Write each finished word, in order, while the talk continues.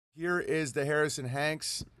Here is the Harrison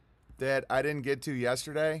Hanks that I didn't get to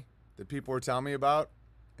yesterday that people were telling me about.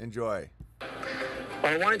 Enjoy.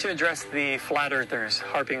 Well, I wanted to address the flat earthers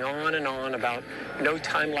harping on and on about no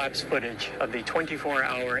time-lapse footage of the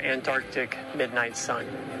 24-hour Antarctic midnight sun.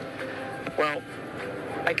 Well,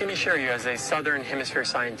 I can assure you, as a Southern Hemisphere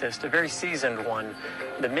scientist, a very seasoned one,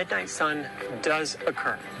 the midnight sun does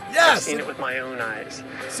occur. Yes! I've seen it with my own eyes.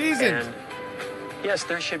 Seasoned! And yes,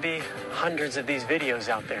 there should be hundreds of these videos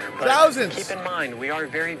out there. But thousands! Keep in mind, we are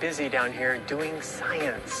very busy down here doing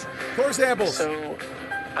science. Core samples! So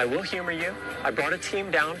I will humor you. I brought a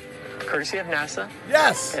team down, courtesy of NASA.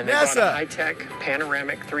 Yes! And they brought a NASA! high-tech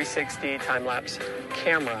panoramic 360 time-lapse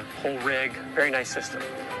camera, whole rig, very nice system.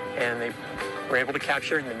 And they were able to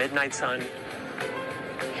capture the midnight sun.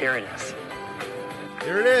 Here it is.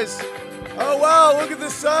 Here it is. Oh, wow, look at the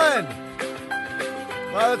sun.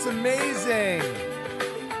 Wow, that's amazing.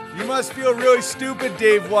 You must feel really stupid,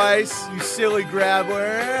 Dave Weiss, you silly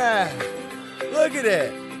grabbler. Look at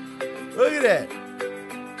it. Look at it.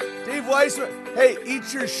 Dave Weiss, hey,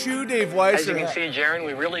 eat your shoe, Dave Weiss. As you can see, Jaron,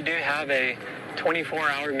 we really do have a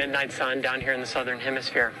 24-hour midnight sun down here in the Southern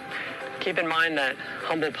Hemisphere. Keep in mind that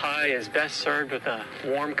humble pie is best served with a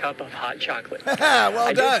warm cup of hot chocolate. Well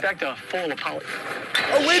I do done. expect a full apology.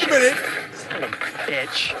 Oh, wait a minute. Son of a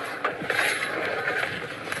bitch.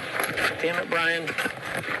 Damn it, Brian.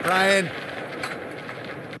 Brian.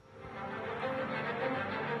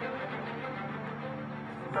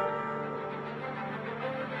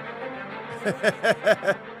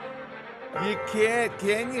 You can't,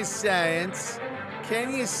 can you, science?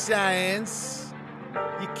 Can you, science?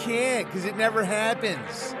 You can't, because it never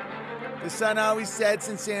happens. The sun always sets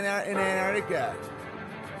in Antarctica.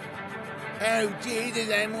 Oh, Jesus,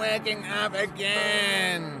 I'm waking up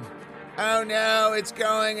again. Oh, no, it's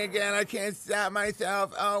going again. I can't stop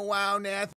myself. Oh, wow, Nath.